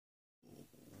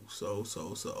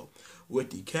With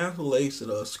the cancellation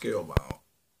of Scalebound,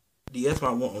 the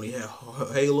Xbox One only had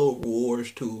Halo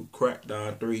Wars 2,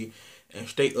 Crackdown 3, and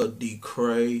State of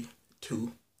Decay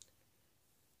 2.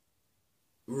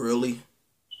 Really?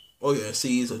 Oh yeah,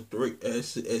 Seas of Three,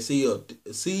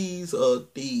 Seas of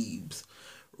Thieves.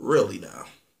 Really now?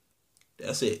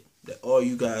 That's it. That all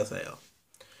you guys have.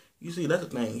 You see, that's the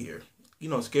thing here. You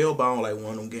know, Scalebound like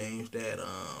one of them games that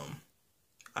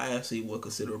I actually would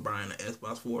consider buying an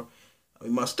Xbox for. I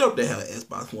mean, my stepdad had an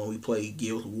Xbox One. We played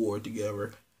Gears of War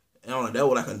together. And I don't know, that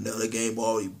was like another game I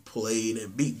already played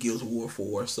and beat Gears of War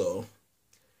 4. So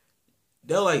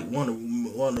that like one of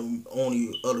the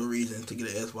only other reasons to get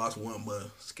an Xbox One,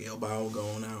 but Scalebound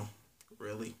going now.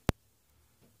 Really?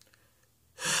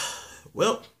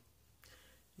 Well,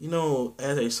 you know,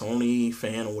 as a Sony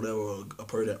fan or whatever, a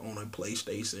person that own a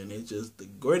PlayStation, it's just the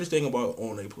greatest thing about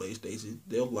owning a PlayStation.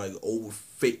 There's like over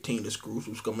 15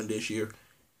 exclusives coming this year,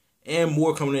 and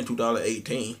more coming in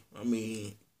 2018. I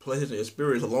mean, PlayStation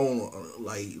Experience alone,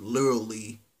 like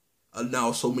literally,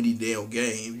 announced so many damn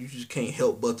games. You just can't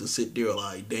help but to sit there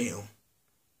like, damn,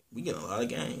 we get a lot of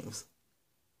games,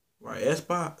 right?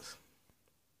 Xbox.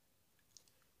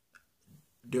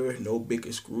 There is no big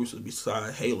exclusive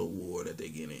besides Halo War that they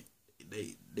get in.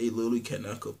 They literally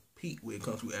cannot compete when it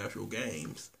comes to actual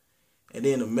games. And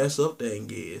then the mess up thing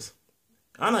is,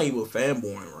 I'm not even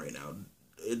fanboying right now.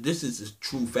 This is just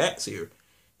true facts here.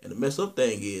 And the mess up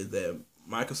thing is that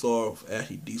Microsoft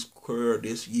actually declared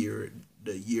this year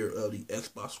the year of the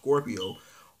Xbox Scorpio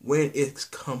when it's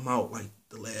come out like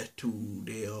the last 2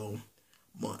 damn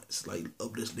months, like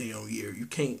of this damn year. It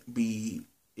can't be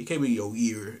your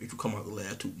year if you come out the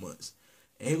last 2 months.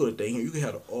 And here go the thing here, you can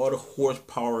have all the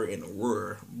horsepower in the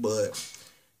world, but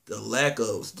the lack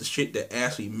of the shit that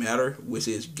actually matter, which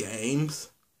is games,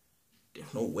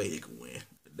 there's no way they can win.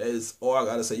 That is all I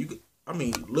gotta say. I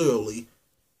mean, literally,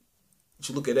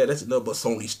 you look at that, that's enough but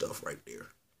Sony stuff right there.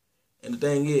 And the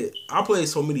thing is, I play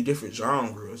so many different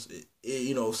genres.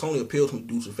 You know, Sony appeals to me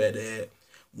due to the fact that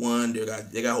one, they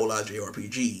got a whole lot of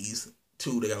JRPGs.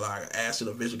 Two, they got a lot of action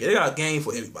and visual. They got a game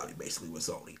for everybody basically with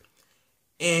Sony.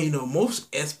 And you know,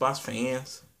 most Xbox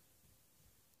fans,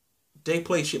 they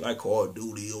play shit like Call of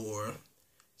Duty or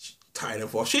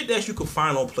Titanfall, shit that you can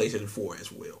find on PlayStation 4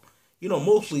 as well. You know,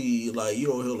 mostly like you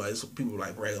don't hear like some people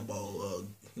like brag about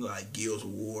like Gears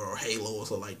of War or Halo or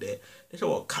something like that. They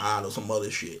show a COD or some other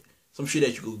shit. Some shit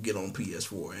that you could get on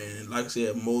PS4. And like I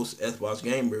said, most Xbox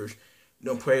gamers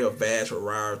don't play a vast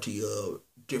variety of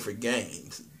different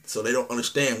games. So they don't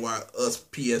understand why us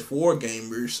PS4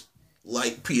 gamers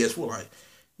like PS4. Like,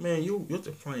 man, you're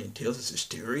playing Tales of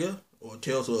Hysteria or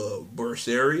Tales of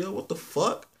Berseria. What the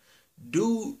fuck?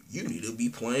 Dude, you need to be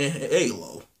playing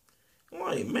Halo. I'm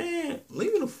like, man,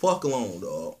 leave me the fuck alone,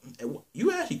 dog.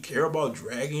 You actually care about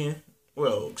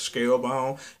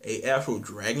Scalebound, a actual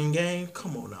dragon game?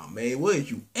 Come on now, man. What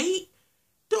is you, 8?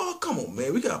 Dog, come on,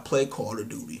 man. We gotta play Call of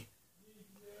Duty.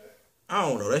 I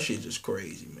don't know. That shit's just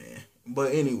crazy, man.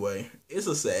 But anyway, it's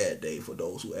a sad day for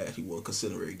those who actually will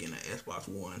consider getting an Xbox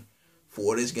One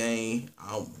for this game.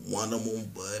 I'm one of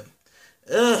them, but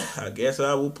I guess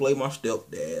I will play my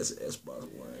stepdad's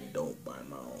Xbox One and don't buy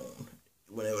my own.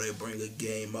 Whenever they bring a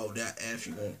game out that I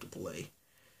actually want to play.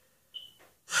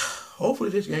 Hopefully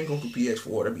this game goes to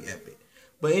PS4. That'd be epic.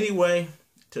 But anyway,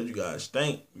 tell you guys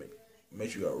thank.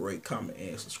 Make sure you gotta rate, comment,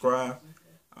 and subscribe.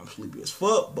 I'm sleepy as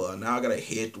fuck, but now I gotta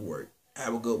head to work.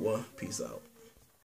 Have a good one. Peace out.